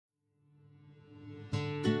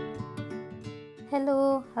Hello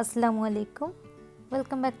അസ്സലാമു അലൈക്കും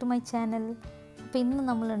welcome back to my channel. അപ്പോൾ ഇന്ന്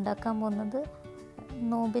നമ്മൾ ഉണ്ടാക്കാൻ പോകുന്നത്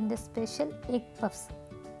നോമ്പിൻ്റെ സ്പെഷ്യൽ എഗ് പഫ്സ്.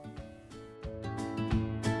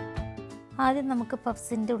 ആദ്യം നമുക്ക്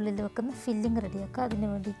പഫ്സിൻ്റെ ഉള്ളിൽ വെക്കുന്ന ഫില്ലിംഗ് റെഡിയാക്കാം. അതിന്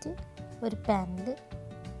വേണ്ടിയിട്ട് ഒരു പാനിൽ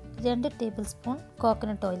 2 ടേബിൾ സ്പൂൺ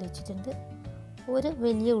കോക്കനട്ട് ഓയിൽ വെച്ചിട്ടുണ്ട്. ഒരു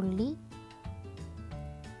വലിയ ഉള്ളി,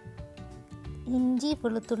 ഇഞ്ചി,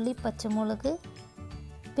 വെളുത്തുള്ളി, പച്ചമുളക്,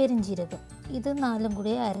 പെരിഞ്ജീരകം, ഇത് 4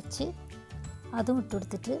 കൂടി അരച്ച് അതും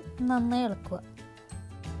ഇട്ടുകൊടുത്തിട്ട് നന്നായി ഇളക്കുക.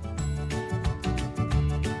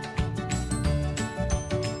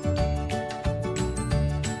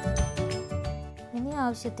 ഇനി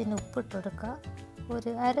ആവശ്യത്തിന് ഉപ്പിട്ട് കൊടുക്കുക.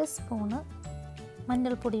 ഒരു 1/2 സ്പൂണ്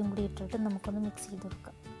മഞ്ഞൾപ്പൊടിയും കൂടി ഇട്ടിട്ട് നമുക്കൊന്ന് മിക്സ് ചെയ്ത്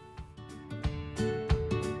കൊടുക്കാം.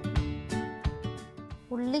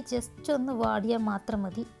 ഉള്ളി ജസ്റ്റ് ഒന്ന് വാടിയാൽ മാത്രം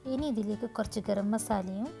മതി. ഇനി ഇതിലേക്ക് കുറച്ച് ഗരം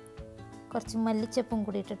മസാലയും കുറച്ച് മല്ലിച്ചപ്പും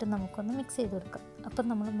കൂടി ഇട്ടിട്ട് നമുക്കൊന്ന് മിക്സ് ചെയ്ത് കൊടുക്കാം. അപ്പം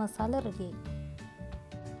നമ്മൾ മസാല റെഡിയായി.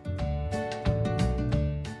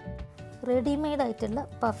 റെഡിമെയ്ഡ് ആയിട്ടുള്ള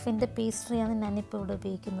പഫിൻ്റെ പേസ്ട്രിയാണ് ഞാനിപ്പോൾ ഇവിടെ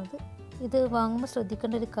ഉപയോഗിക്കുന്നത്. ഇത് വാങ്ങുമ്പോൾ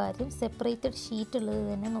ശ്രദ്ധിക്കേണ്ട ഒരു കാര്യം, സെപ്പറേറ്റഡ് ഷീറ്റ് ഉള്ളത്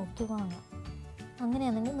തന്നെ നോക്കി വാങ്ങാം.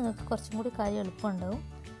 അങ്ങനെയാണെങ്കിൽ നിങ്ങൾക്ക് കുറച്ചും കൂടി കാര്യം എളുപ്പമുണ്ടാവും.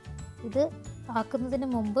 ഇത് ആക്കുന്നതിന്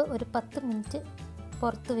മുമ്പ് ഒരു 10 മിനിറ്റ്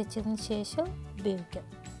പുറത്ത് വെച്ചതിന് ശേഷം ഉപയോഗിക്കാം.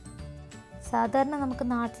 സാധാരണ നമുക്ക്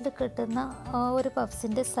നാട്ടിൽ കിട്ടുന്ന ആ ഒരു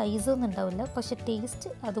പഫ്സിൻ്റെ സൈസൊന്നും ഉണ്ടാവില്ല, പക്ഷേ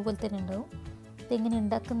ടേസ്റ്റ് അതുപോലെ തന്നെ ഉണ്ടാവും. ഇതെങ്ങനെ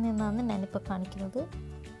ഉണ്ടാക്കുന്നതെന്നാണ് ഞാനിപ്പോൾ കാണിക്കുന്നത്.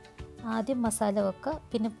 ആദ്യം മസാല വെക്കുക,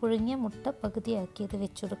 പിന്നെ പുഴുങ്ങിയ മുട്ട പകുതിയാക്കിയത്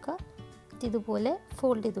വെച്ച് കൊടുക്കുക. ഇതുപോലെ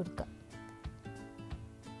ഫോൾഡ് ചെയ്ത് കൊടുക്കുക.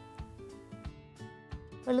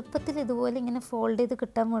 എളുപ്പത്തിൽ ഇതുപോലെ ഇങ്ങനെ ഫോൾഡ് ചെയ്ത്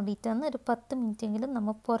കിട്ടാൻ വേണ്ടിയിട്ടാണ് ഒരു 10 മിനിറ്റെങ്കിലും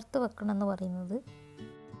നമ്മൾ പുറത്ത് വെക്കണം എന്ന് പറയുന്നത്.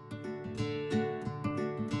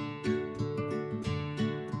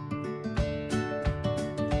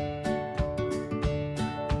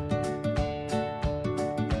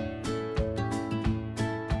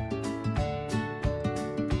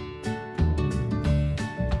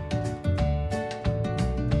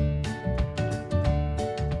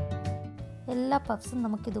 എല്ലാ പഫ്സും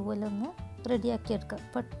നമുക്കിതുപോലെ ഒന്ന് റെഡിയാക്കിയെടുക്കാം.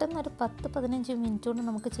 പെട്ടെന്നൊരു 10-15 മിനിറ്റ് കൊണ്ട്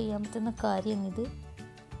നമുക്ക് ചെയ്യാൻ പറ്റുന്ന കാര്യമാണിത്.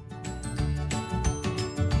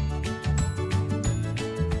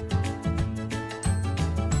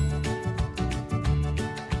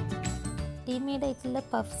 റെഡിമെയ്ഡ് ആയിട്ടുള്ള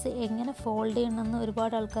പഫ്സ് എങ്ങനെ ഫോൾഡ് ചെയ്യണമെന്ന്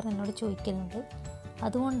ഒരുപാട് ആൾക്കാർ എന്നോട് ചോദിക്കലുണ്ട്.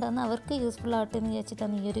 അതുകൊണ്ടാണ് അവർക്ക് യൂസ്ഫുൾ ആവട്ടെ എന്ന്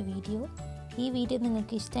വിചാരിച്ചിട്ടാണ് ഈ ഒരു വീഡിയോ. ഈ വീഡിയോ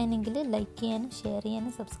നിങ്ങൾക്ക് ഇഷ്ടമായെങ്കിൽ ലൈക്ക് ചെയ്യാനും ഷെയർ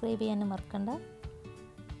ചെയ്യാനും സബ്സ്ക്രൈബ് ചെയ്യാനും മറക്കണ്ട.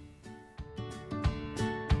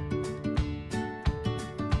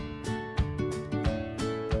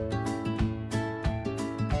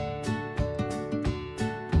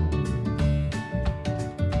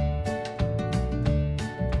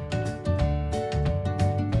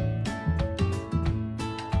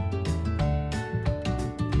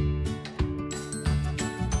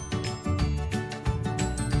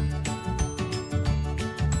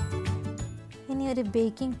 ഒരു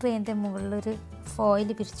ബേക്കിംഗ് ട്രേൻ്റെ മുകളിലൊരു ഫോയിൽ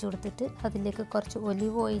പിരിച്ചു കൊടുത്തിട്ട് അതിലേക്ക് കുറച്ച്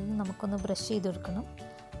ഒലിവ് ഓയിൽ നമുക്കൊന്ന് ബ്രഷ് ചെയ്ത് കൊടുക്കണം.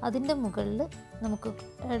 അതിൻ്റെ മുകളിൽ നമുക്ക്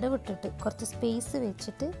ഇടവിട്ടിട്ട് കുറച്ച് സ്പേസ്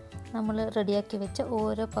വെച്ചിട്ട് നമ്മൾ റെഡിയാക്കി വെച്ച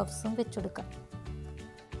ഓരോ പഫ്സും വെച്ചുകൊടുക്കാം.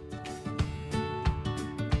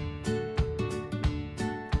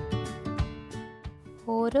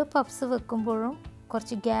 ഓരോ പഫ്സ് വെക്കുമ്പോഴും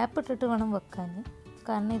കുറച്ച് ഗ്യാപ്പ് ഇട്ടിട്ട് വേണം വെക്കാൻ.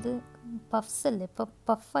 കാരണം ഇത് പഫ്സ് അല്ലേ, ഇപ്പോൾ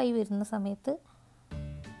പഫായി വരുന്ന സമയത്ത്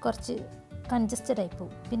കുറച്ച് കൺജസ്റ്റഡ് ആയി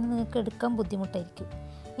പോകും, പിന്നെ നിങ്ങൾക്ക് എടുക്കാൻ ബുദ്ധിമുട്ടായിരിക്കും.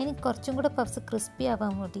 ഇനി കുറച്ചും കൂടെ പഫ്സ് ക്രിസ്പി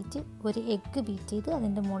ആവാൻ വേണ്ടിയിട്ട് ഒരു എഗ്ഗ് ബീറ്റ് ചെയ്ത്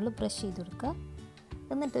അതിൻ്റെ മുകളിൽ ബ്രഷ് ചെയ്ത് കൊടുക്കുക.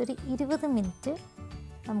 എന്നിട്ട് ഒരു 20 മിനിറ്റ്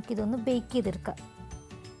നമുക്കിതൊന്ന് ബേക്ക് ചെയ്തെടുക്കാം.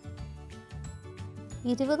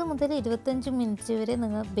 20 മുതൽ 25 മിനിറ്റ് വരെ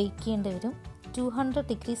നിങ്ങൾ ബേക്ക് ചെയ്യേണ്ടി വരും. 200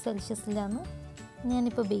 ഡിഗ്രി സെൽഷ്യസിലാണ്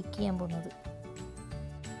ഞാനിപ്പോൾ ബേക്ക് ചെയ്യാൻ പോകുന്നത്.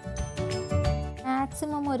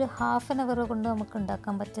 മാക്സിമം ഒരു ½ ആൻ അവർ കൊണ്ട് നമുക്ക്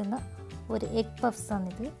ഉണ്ടാക്കാൻ പറ്റുന്ന ഒരു എഗ്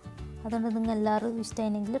പഫ്സാണിത്. അതുകൊണ്ട് നിങ്ങൾ എല്ലാവരും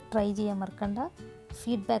ഇഷ്ടമായെങ്കിൽ ട്രൈ ചെയ്യാൻ മറക്കണ്ട.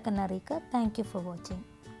 ഫീഡ്ബാക്ക് എന്നെ അറിയിക്കുക. Thank you for watching.